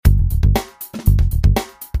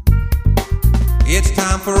It's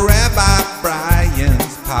time for Rabbi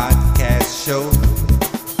Brian's podcast show.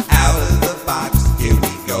 Out of the box, here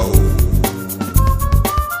we go.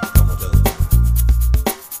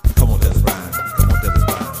 Come on, tell us, Brian. Come on, tell us,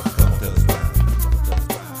 Brian. Come on, tell us, Brian.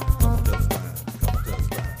 Come on, tell us, Brian. Come on, tell us,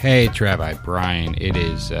 Brian. Hey, it's Rabbi Brian. It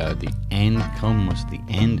is almost the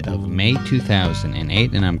end of May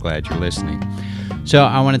 2008, and I'm glad you're listening. So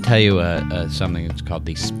I want to tell you something that's called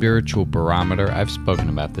the spiritual barometer. I've spoken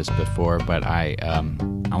about this before, but I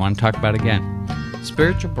want to talk about it again.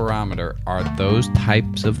 Spiritual barometer are those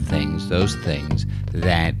types of things, those things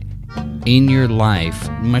that in your life,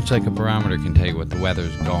 much like a barometer can tell you what the weather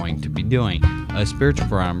is going to be doing, a spiritual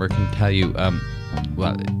barometer can tell you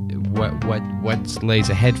what lays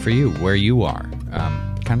ahead for you, where you are,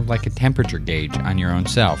 kind of like a temperature gauge on your own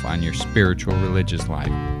self, on your spiritual religious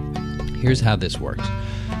life. Here's how this works.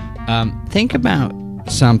 Think about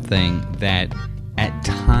something that at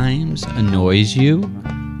times annoys you,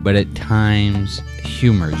 but at times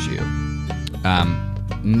humors you.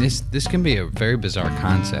 This can be a very bizarre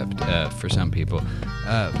concept for some people,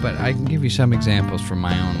 but I can give you some examples from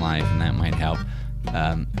my own life, and that might help.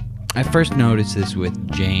 I first noticed this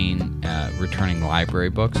with Jane returning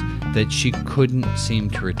library books, that she couldn't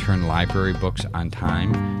seem to return library books on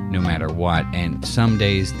time, no matter what. And some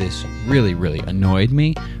days this really, really annoyed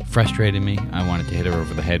me, frustrated me. I wanted to hit her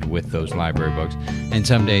over the head with those library books. And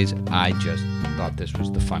some days I just thought this was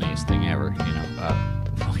the funniest thing ever.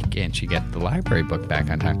 Why can't she get the library book back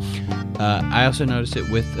on time? I also noticed it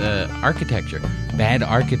with architecture. Bad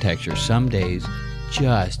architecture some days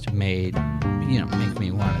just make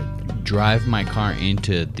me want to drive my car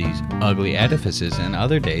into these ugly edifices, and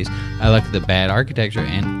other days I look at the bad architecture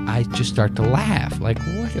and I just start to laugh. Like,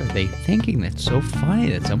 what are they thinking that's so funny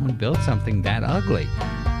that someone built something that ugly?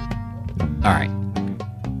 All right,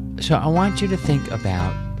 so I want you to think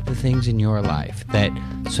about the things in your life that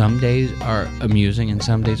some days are amusing and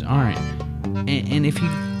some days aren't, and if you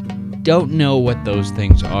don't know what those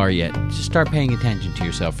things are yet, just start paying attention to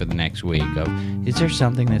yourself for the next week of, is there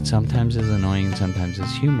something that sometimes is annoying and sometimes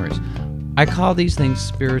is humorous? I call these things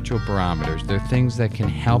spiritual barometers. They're things that can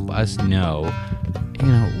help us know,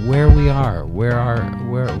 where we are, what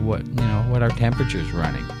our temperature's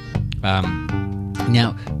running.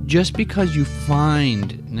 Now, just because you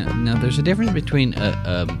find, now there's a difference between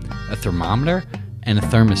a thermometer and a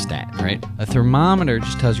thermostat, right? A thermometer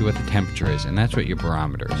just tells you what the temperature is, and that's what your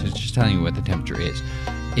barometer is. It's just telling you what the temperature is.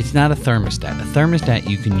 It's not a thermostat. A thermostat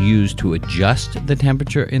you can use to adjust the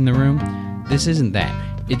temperature in the room. This isn't that.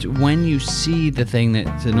 It's when you see the thing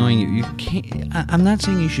that's annoying you. You can't. I'm not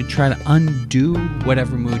saying you should try to undo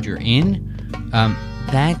whatever mood you're in.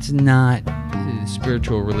 That's not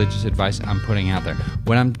spiritual religious advice I'm putting out there.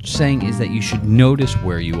 What I'm saying is that you should notice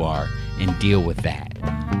where you are and deal with that.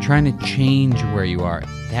 Trying to change where you are,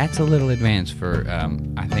 that's a little advanced for,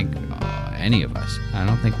 I think, any of us. I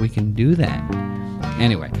don't think we can do that.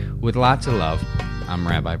 Anyway, with lots of love, I'm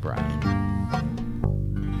Rabbi Brian.